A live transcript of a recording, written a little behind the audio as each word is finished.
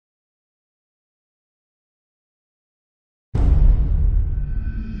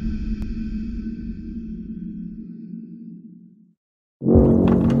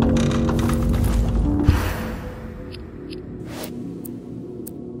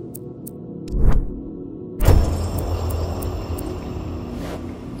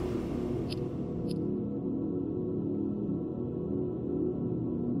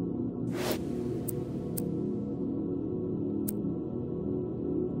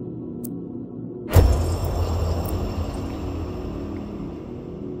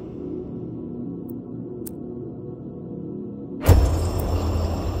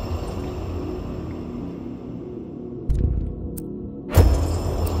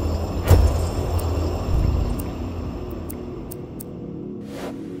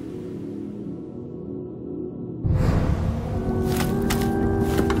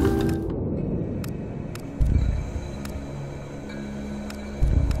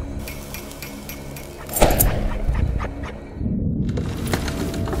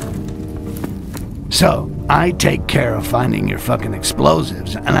So, I take care of finding your fucking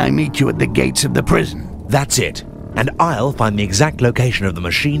explosives, and I meet you at the gates of the prison. That's it. And I'll find the exact location of the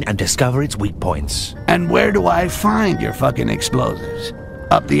machine and discover its weak points. And where do I find your fucking explosives?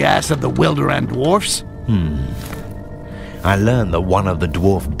 Up the ass of the Wilderan dwarfs? I learned that one of the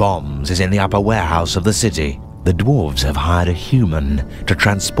dwarf bombs is in the upper warehouse of the city. The dwarves have hired a human to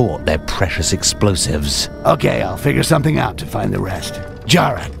transport their precious explosives. Okay, I'll figure something out to find the rest.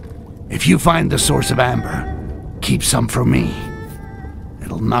 Jarak, if you find the source of amber, keep some for me.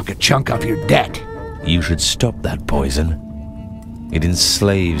 It'll knock a chunk off your debt. You should stop that poison. It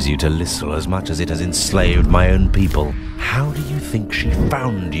enslaves you to Lissel as much as it has enslaved my own people. How do you think she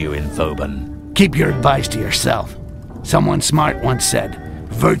found you in Thoban? Keep your advice to yourself. Someone smart once said,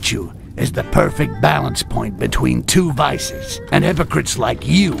 virtue is the perfect balance point between two vices, and hypocrites like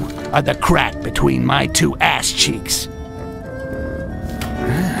you are the crack between my two ass cheeks.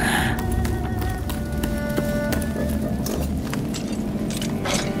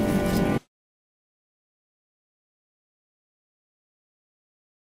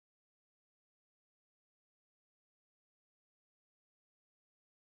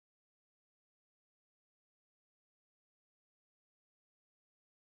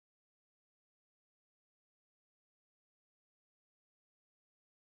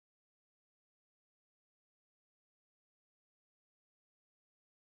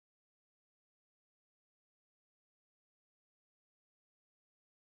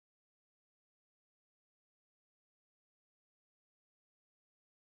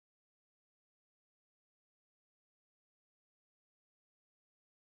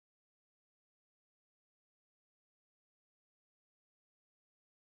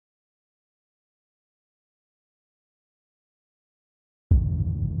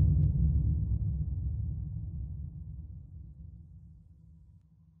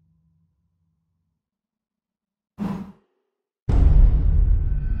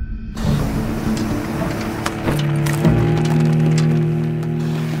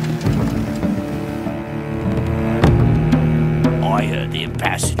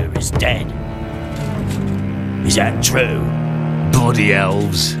 Ambassador is dead. Is that true? Bloody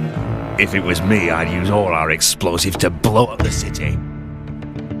elves. If it was me, I'd use all our explosives to blow up the city.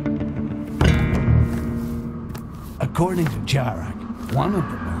 According to Jarak, one of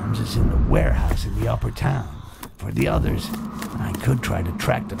the bombs is in the warehouse in the upper town. For the others, I could try to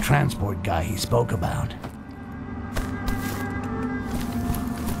track the transport guy he spoke about.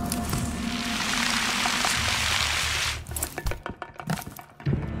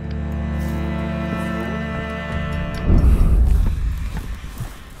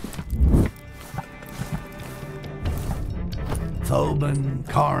 Thoban,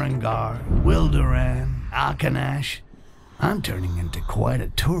 Karangar, Wilderan, Akanash. I'm turning into quite a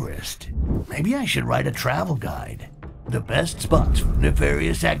tourist. Maybe I should write a travel guide. The best spots for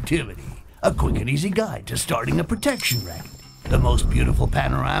nefarious activity. A quick and easy guide to starting a protection racket. The most beautiful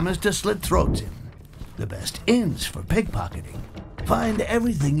panoramas to slit throats in. The best inns for pickpocketing. Find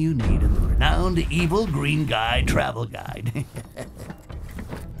everything you need in the renowned Evil Green Guy Travel Guide.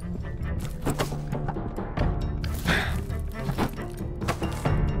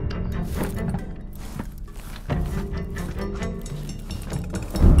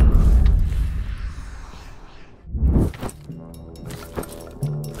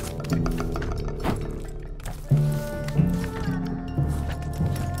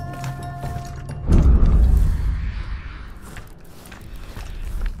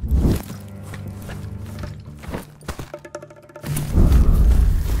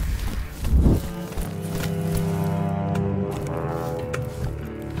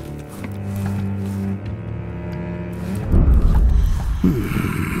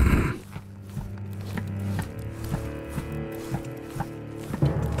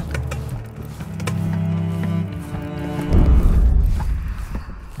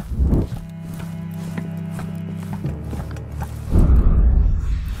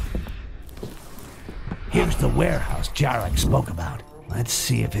 Here's the warehouse Jarak spoke about. Let's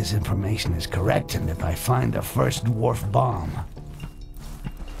see if his information is correct and if I find the first dwarf bomb.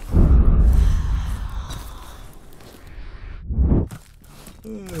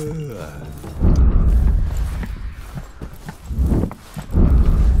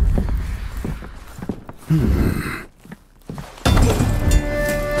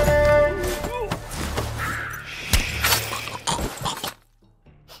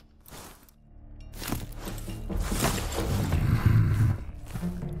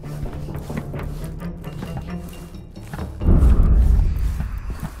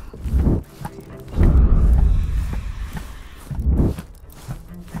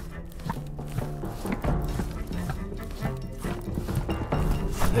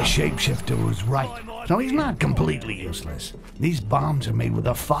 shapeshifter was right, so he's not completely useless. These bombs are made with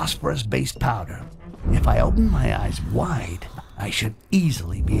a phosphorus-based powder. If I open my eyes wide, I should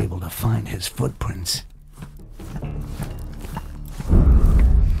easily be able to find his footprints.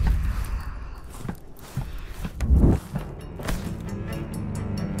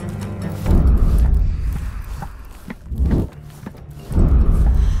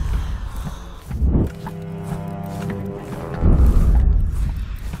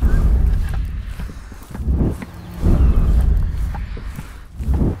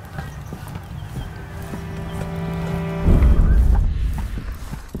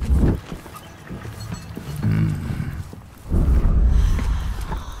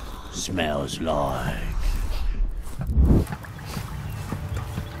 Smells like...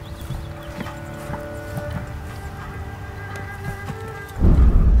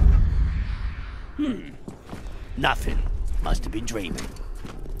 Nothing. Must have been dreaming.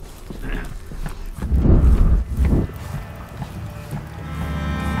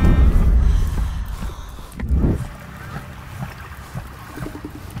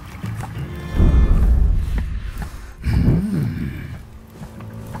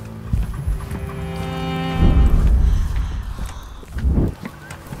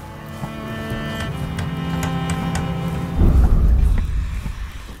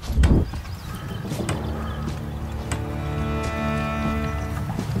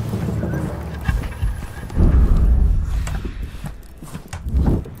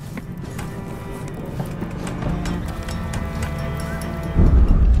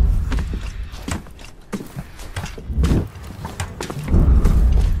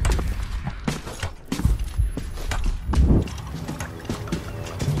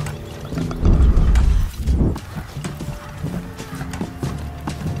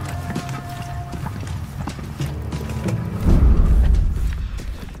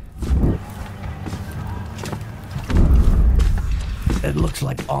 It looks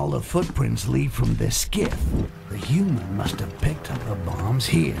like all the footprints lead from this skiff. The human must have picked up the bombs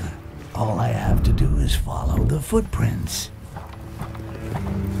here. All I have to do is follow the footprints.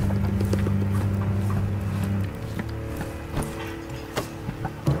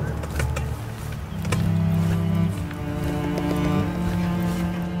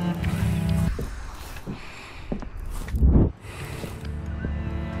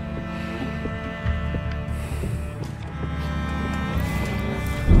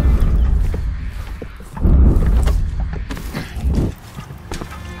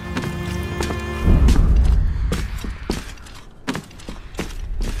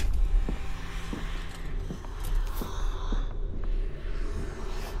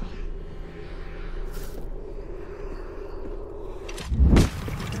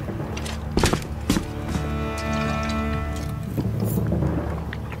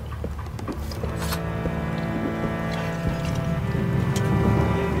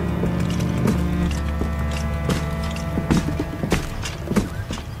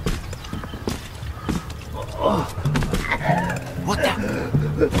 What the?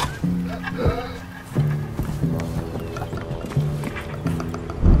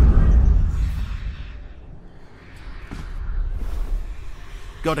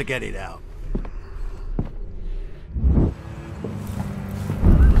 Gotta get it out.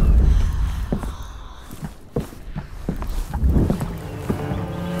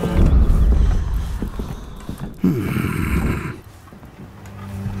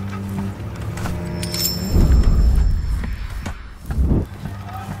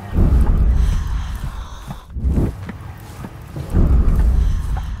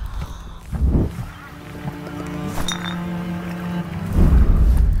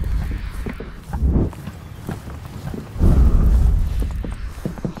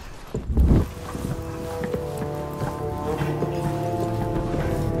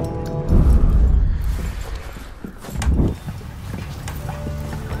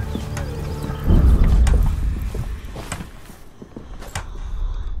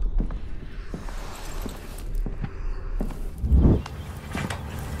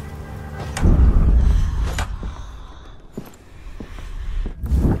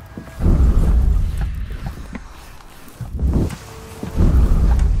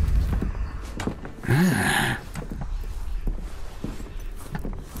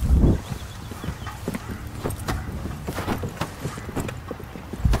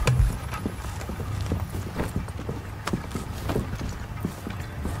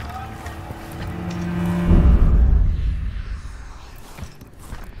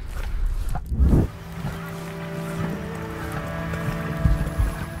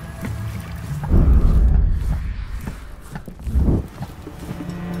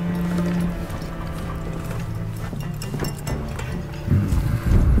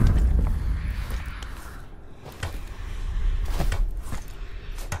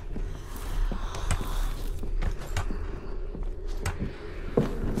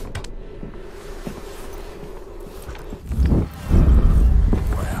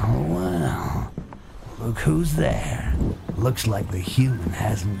 Look who's there. Looks like the human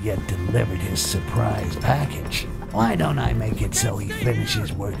hasn't yet delivered his surprise package. Why don't I make it so he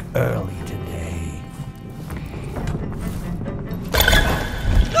finishes work early today?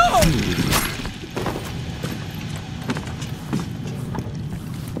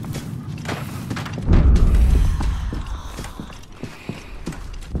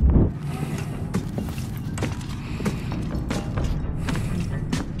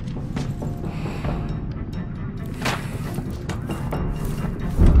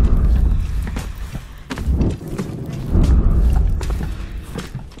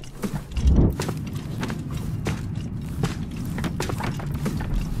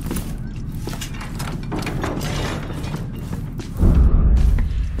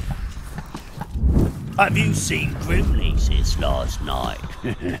 Have you seen Grimley since last night?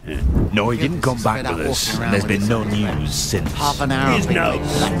 No, he didn't come back with us, and there's been no news since. Half an hour He's ago, no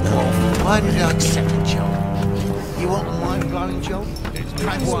Black Dwarf. Why did I accept the job? You want a mind-blowing job?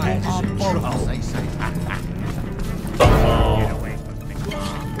 Transport our bombs, they say.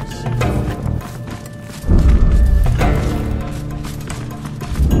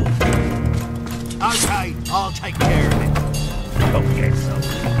 Okay, I'll take care of it. Go get some.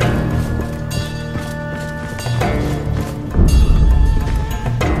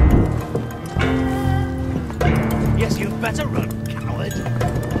 Yes, you better run, coward.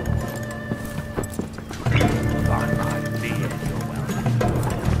 Find my beard, you're welcome.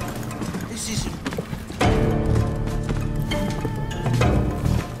 This isn't...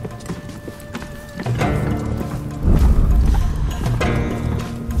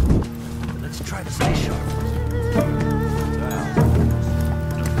 Let's try to stay sharp.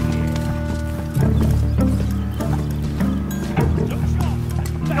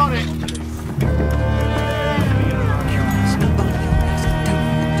 Got it!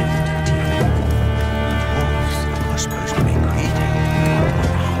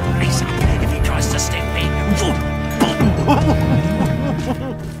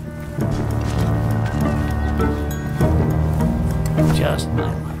 Just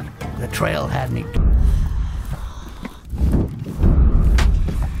my luck. The trail had me...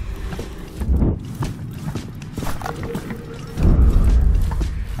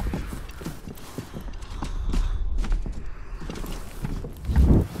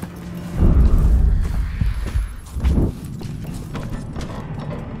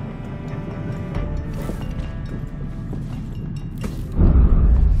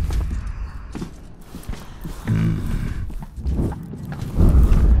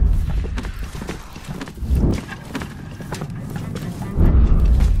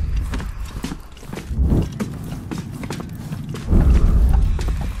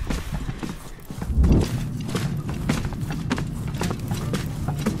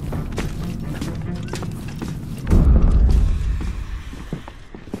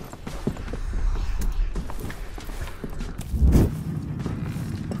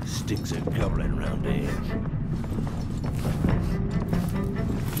 Sticks are covering round the edge.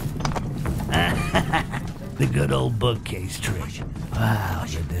 The good old bookcase trick. Wow,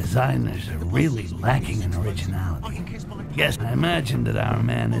 the designers are really lacking in originality. Yes, I imagine that our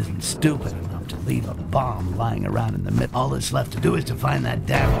man isn't stupid enough to leave a bomb lying around in the middle. All that's left to do is to find that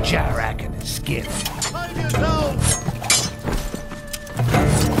damn Jarak and his skiff.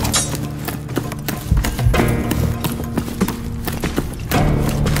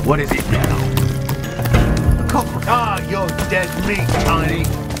 What is it now? A cockroach. Ah, you're dead meat, Tiny.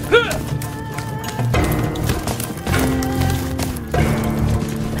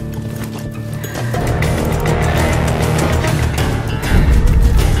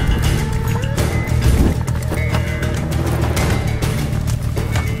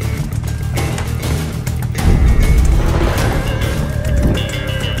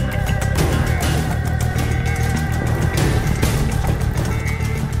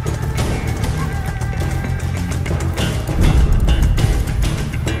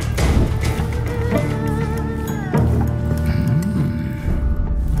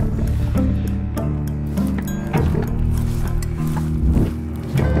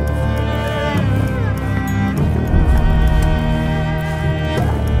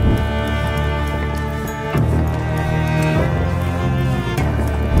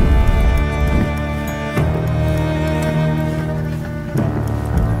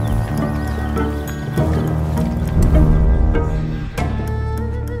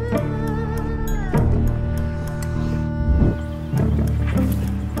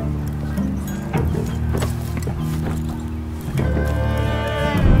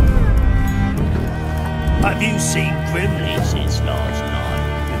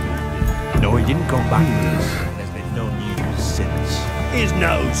 gone back to this. There's been no news since. His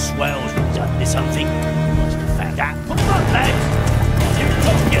nose swells. He's up to something. Must have found out. Come on, lads. You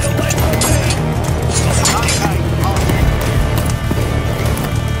don't get away from me.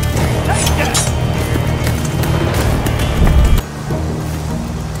 Take that.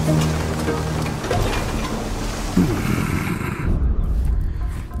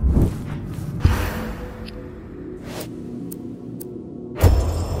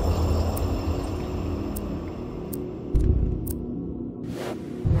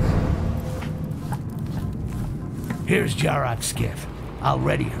 Here's Jarrock's skiff. I'll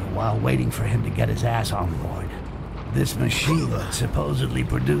ready her while waiting for him to get his ass on board. This machine supposedly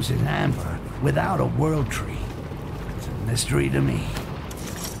produces amber without a world tree. It's a mystery to me.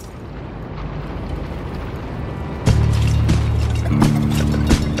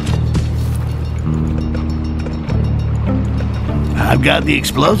 I've got the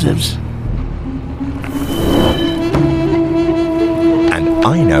explosives. And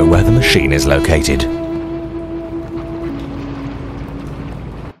I know where the machine is located.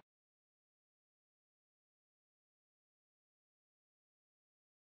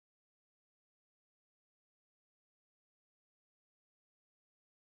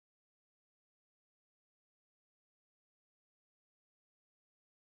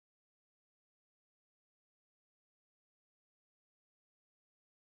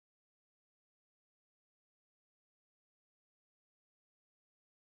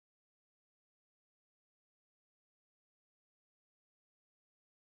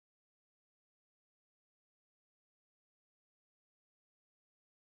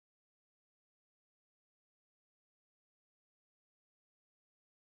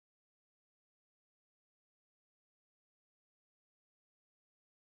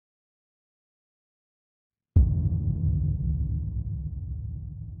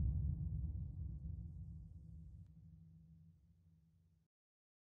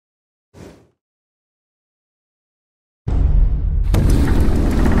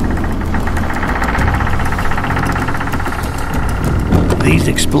 These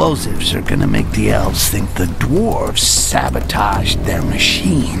explosives are gonna make the elves think the dwarves sabotaged their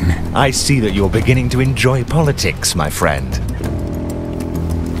machine. I see that you're beginning to enjoy politics, my friend.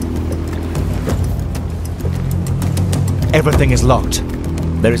 Everything is locked.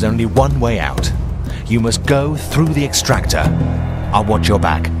 There is only one way out. You must go through the extractor. I'll watch your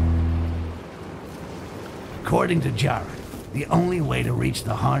back. According to Jarrock, the only way to reach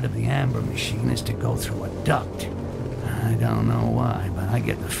the heart of the amber machine is to go through a duct. I don't know why, but I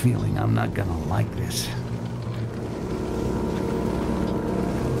get the feeling I'm not gonna like this.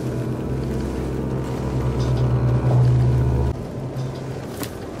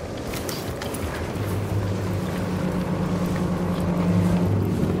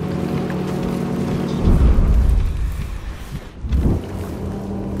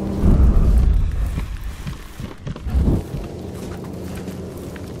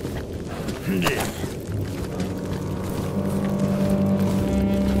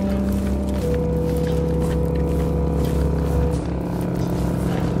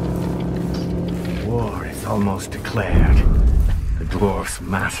 Almost declared. The dwarfs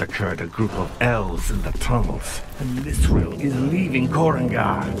massacred a group of elves in the tunnels, and Lisril is leaving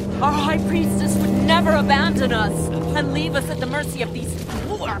Korengar. Our High Priestess would never abandon us and leave us at the mercy of these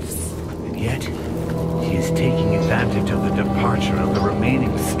dwarfs. And yet, she is taking advantage of the departure of the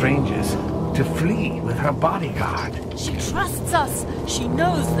remaining strangers to flee with her bodyguard. She trusts us. She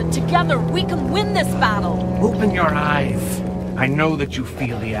knows that together we can win this battle. Open your eyes. I know that you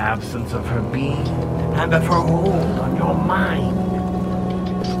feel the absence of her being and of her hold on your mind.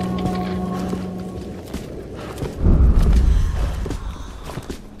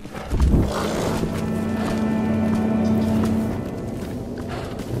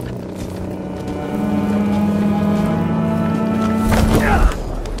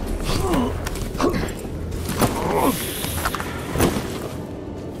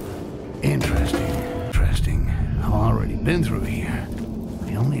 Interesting. I've already been through here.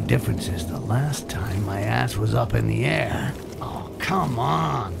 The only difference is the last time my ass was up in the air. Oh, come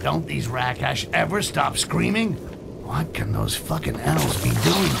on. Don't these Rakash ever stop screaming? What can those fucking elves be doing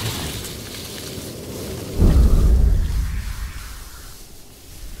to me?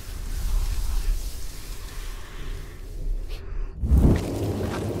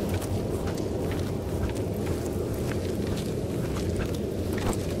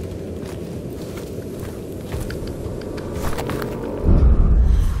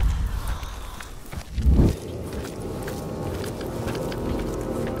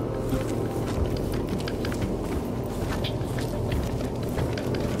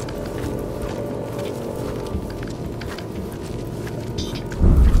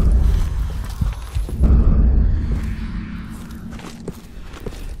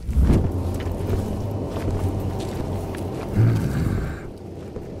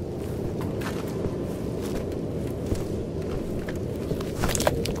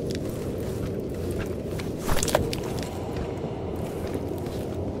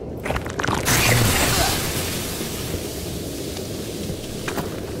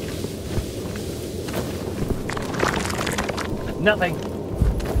 Nothing.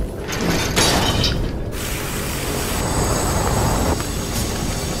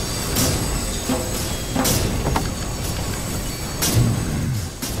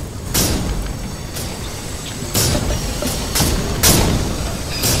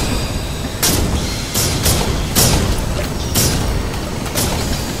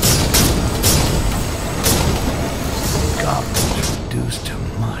 Reduced to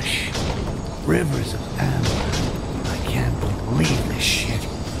mush. Rivers of amber. I can't believe this shit.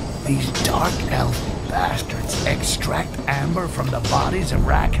 These dark elf bastards extract amber from the bodies of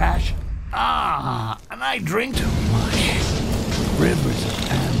Rakash? And I drink to mush. Rivers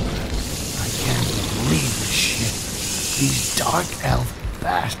of amber. I can't believe this shit. These dark elf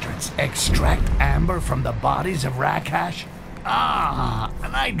bastards extract amber from the bodies of Rakash?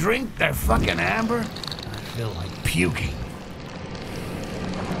 And I drink their fucking amber? I feel like puking.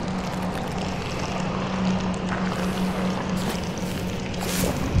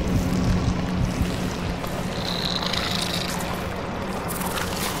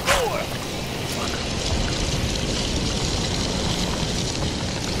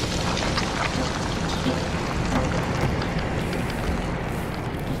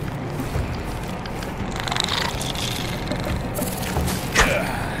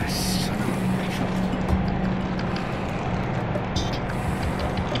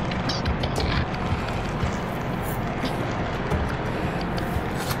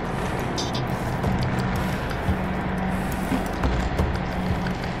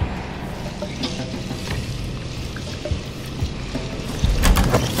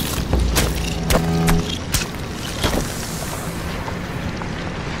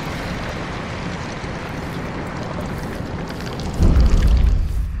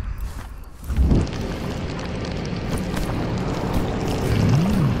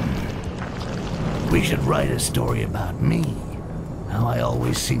 We should write a story about me. How I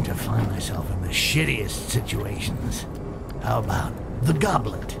always seem to find myself in the shittiest situations. How about the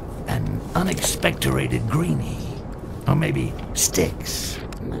Goblet and unexpectorated Greenie? Or maybe Styx.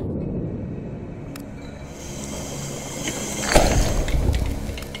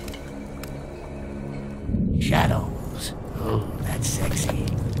 Shadows. Oh, that's sexy.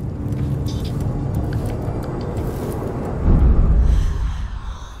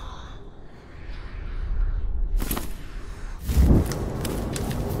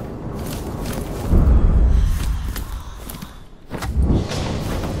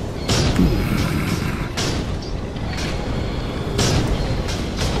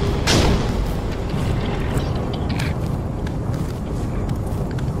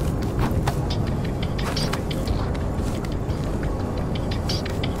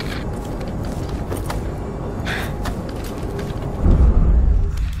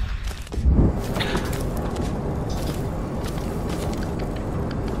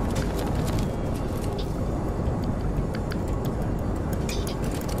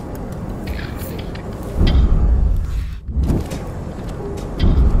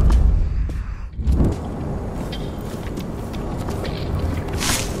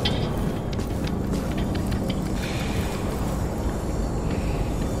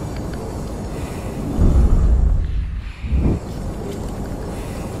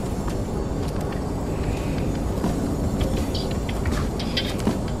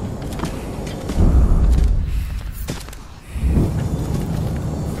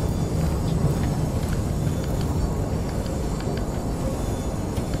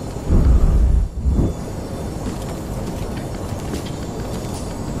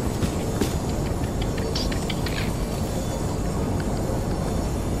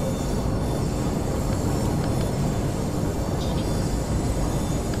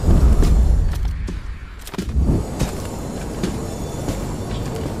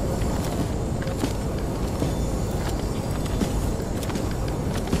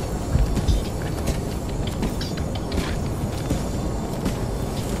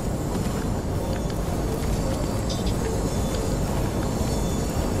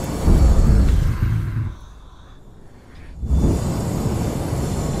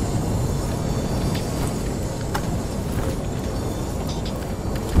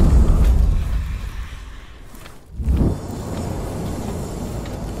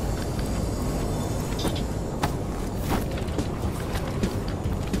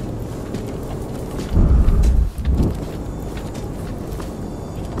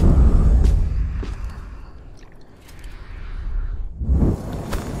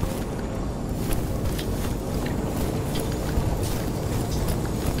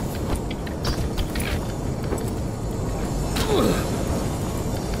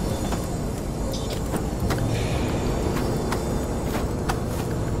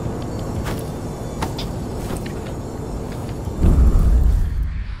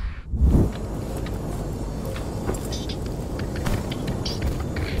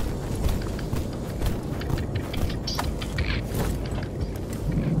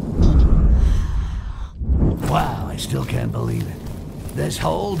 believe it. This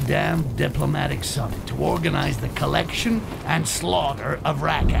whole damn diplomatic summit to organize the collection and slaughter of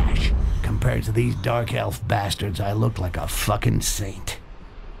Rakash. Compared to these dark elf bastards, I look like a fucking saint.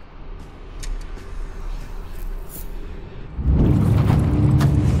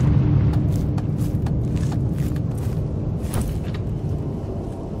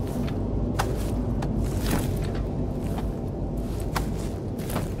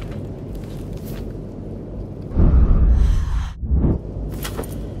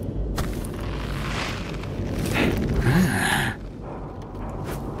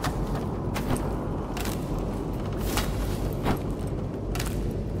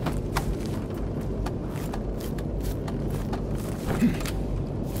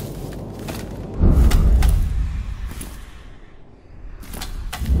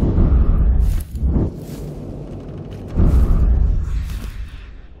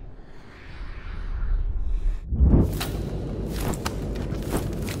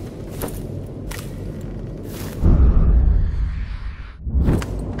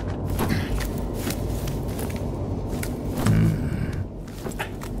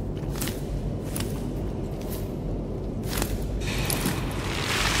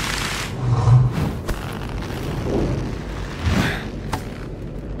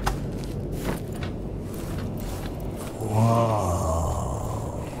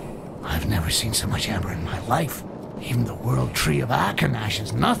 Seen so much amber in my life. Even the world tree of Akanash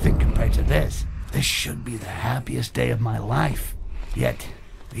is nothing compared to this. This should be the happiest day of my life. Yet,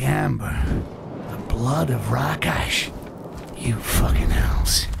 the amber, the blood of Rakash. You fucking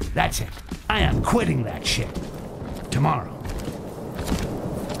hells. That's it. I am quitting that shit. Tomorrow.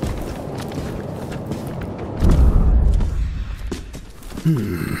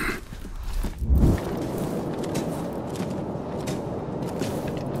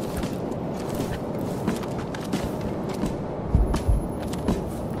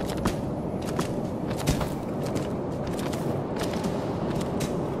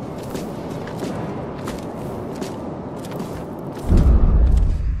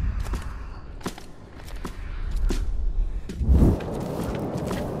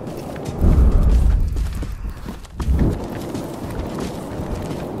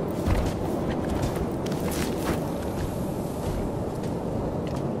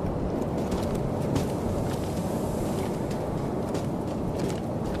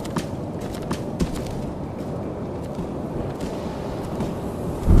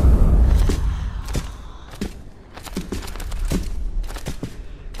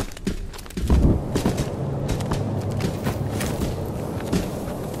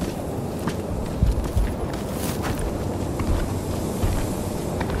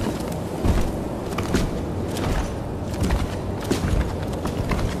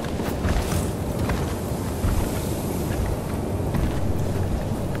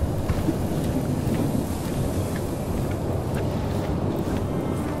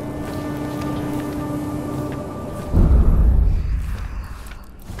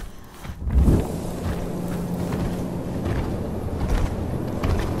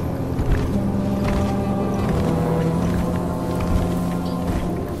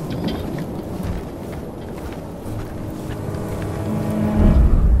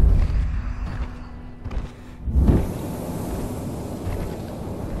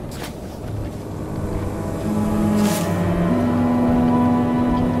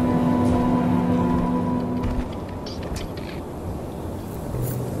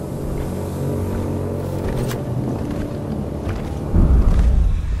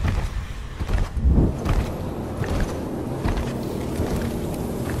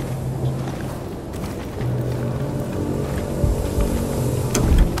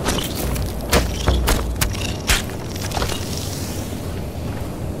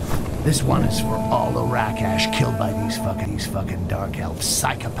 This one is for all the Rakash killed by these fucking dark elf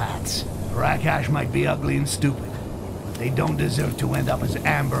psychopaths. Rakash might be ugly and stupid, but they don't deserve to end up as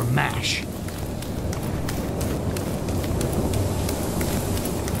amber mash.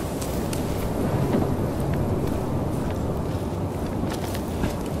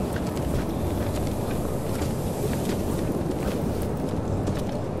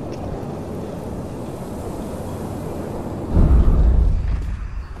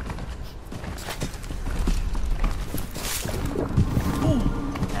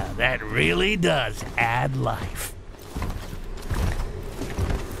 That really does add life.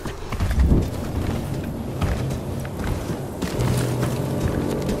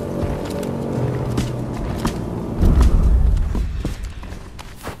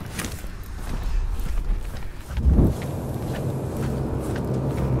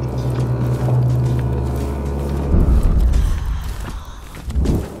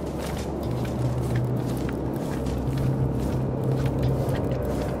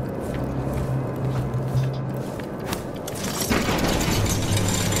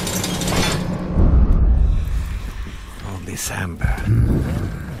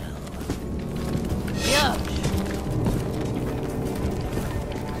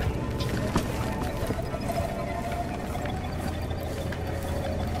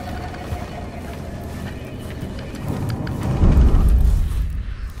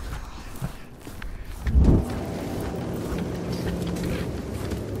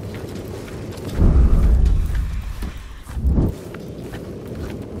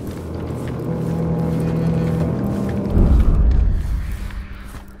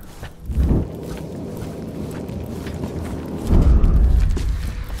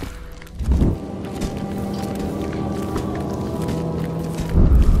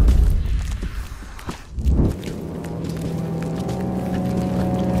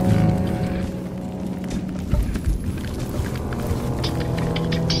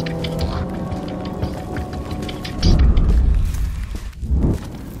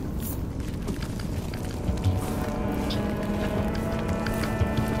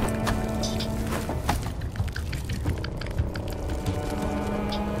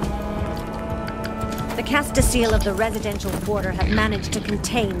 The Castasiel of the residential quarter have managed to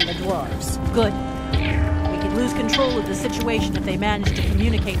contain the dwarves. Good. We could lose control of the situation if they manage to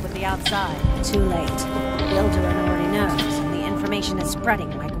communicate with the outside. Too late. Ildurin already knows, and the information is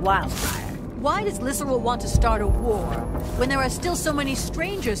spreading like wildfire. Why does Lysserl want to start a war when there are still so many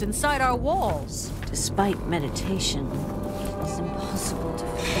strangers inside our walls? Despite meditation, it is impossible to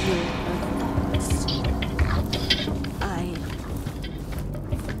feel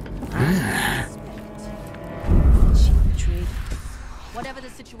Earth. She betrayed us. Whatever the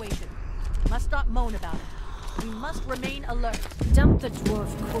situation, we must not moan about it. We must remain alert. Dump the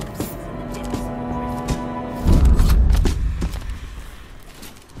dwarf corpse in the depths of the rift.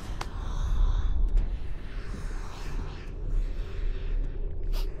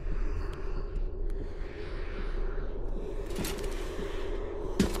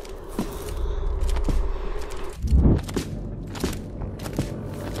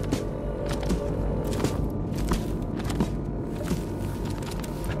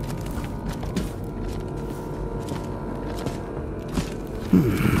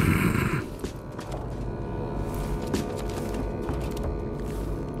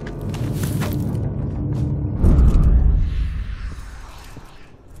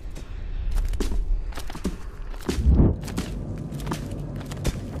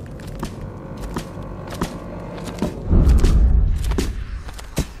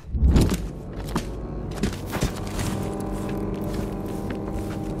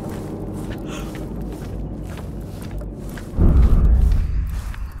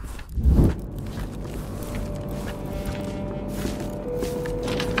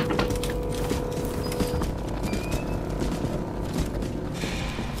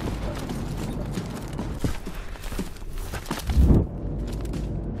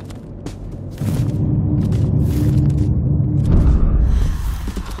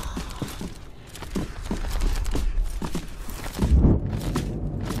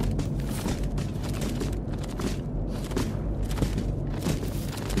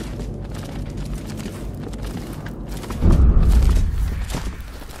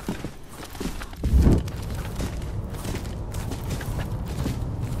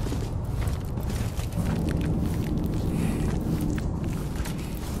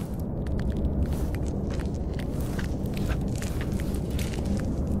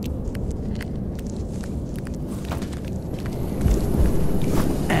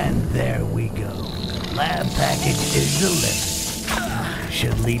 Lab package is delivered.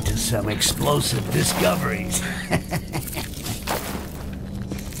 Should lead to some explosive discoveries.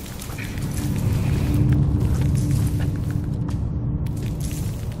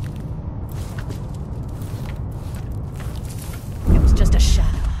 It was just a shadow.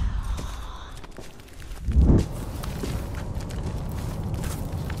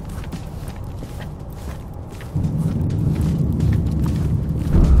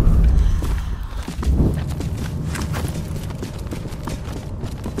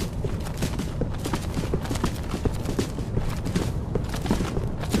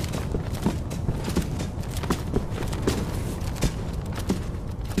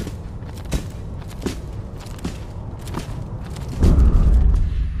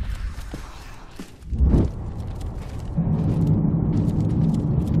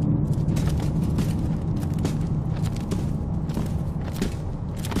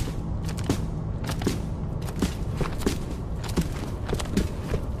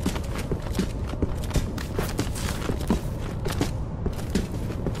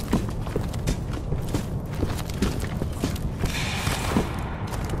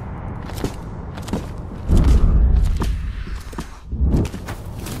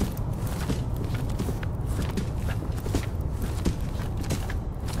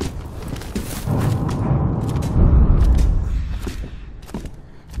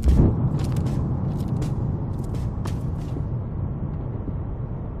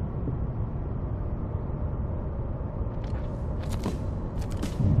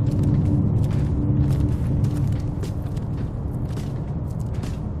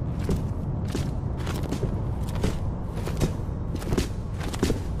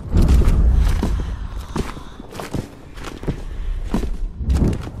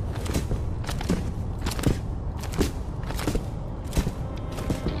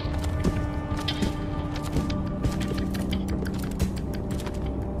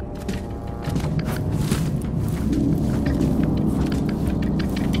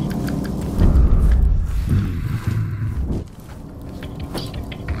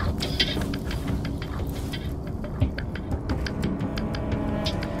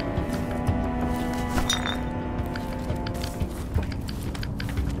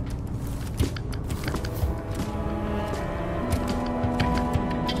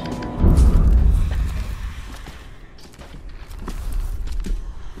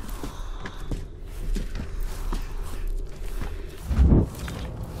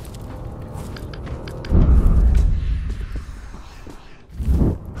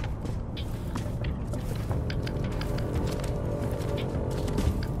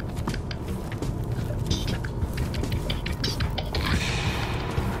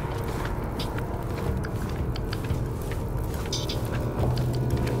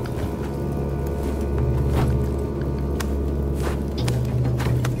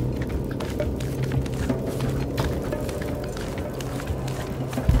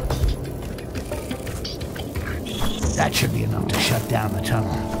 That should be enough to shut down the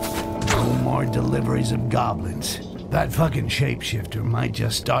tunnel. No more deliveries of goblins. That fucking shapeshifter might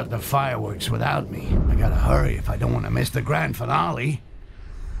just start the fireworks without me. I gotta hurry if I don't want to miss the grand finale.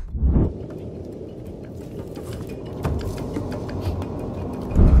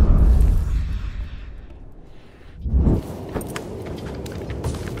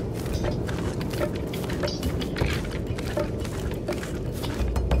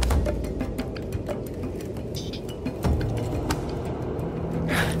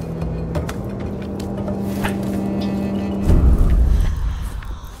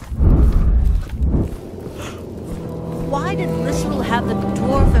 Why did Lysrel have the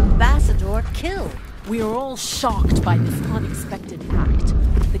dwarf ambassador killed? We are all shocked by this unexpected act.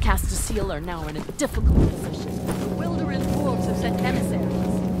 The Castasiel are now in a difficult position. The Wilderin dwarves have sent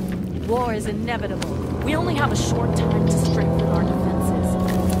emissaries. War is inevitable. We only have a short time to strengthen our defenses.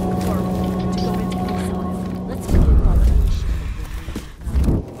 Or to go into exile. Let's begin by finishing the remaining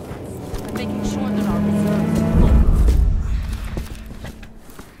and making sure that our reserves are full.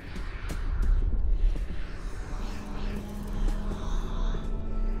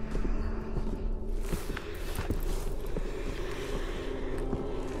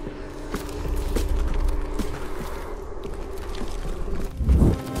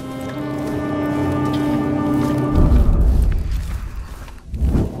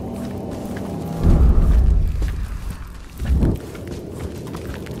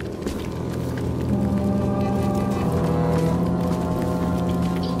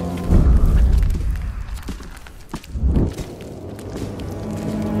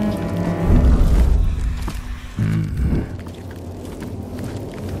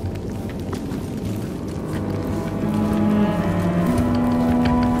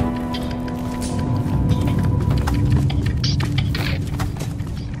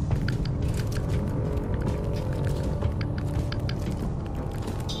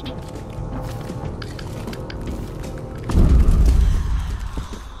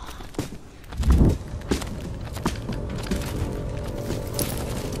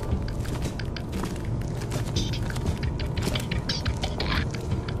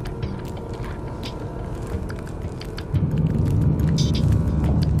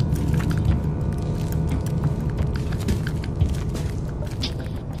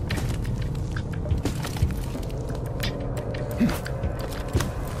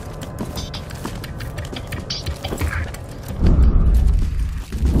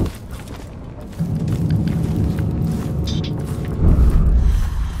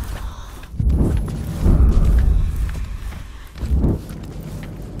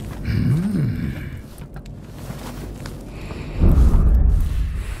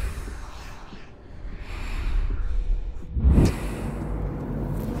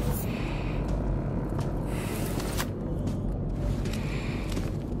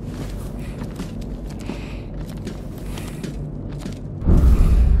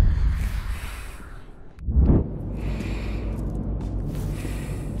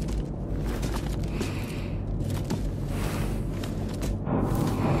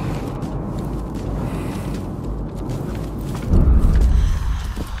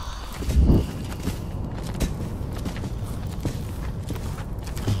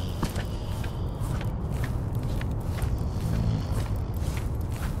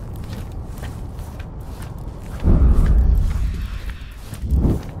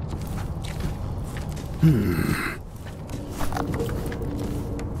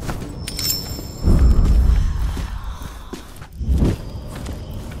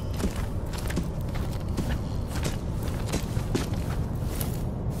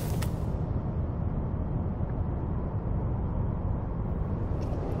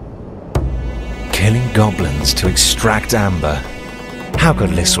 Killing goblins to extract amber. How could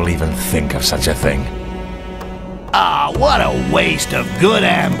Lysrel even think of such a thing? Ah, what a waste of good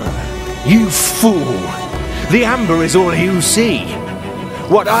amber. You fool! The amber is all you see.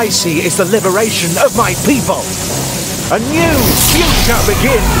 What I see is the liberation of my people. A new future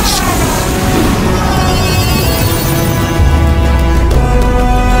begins!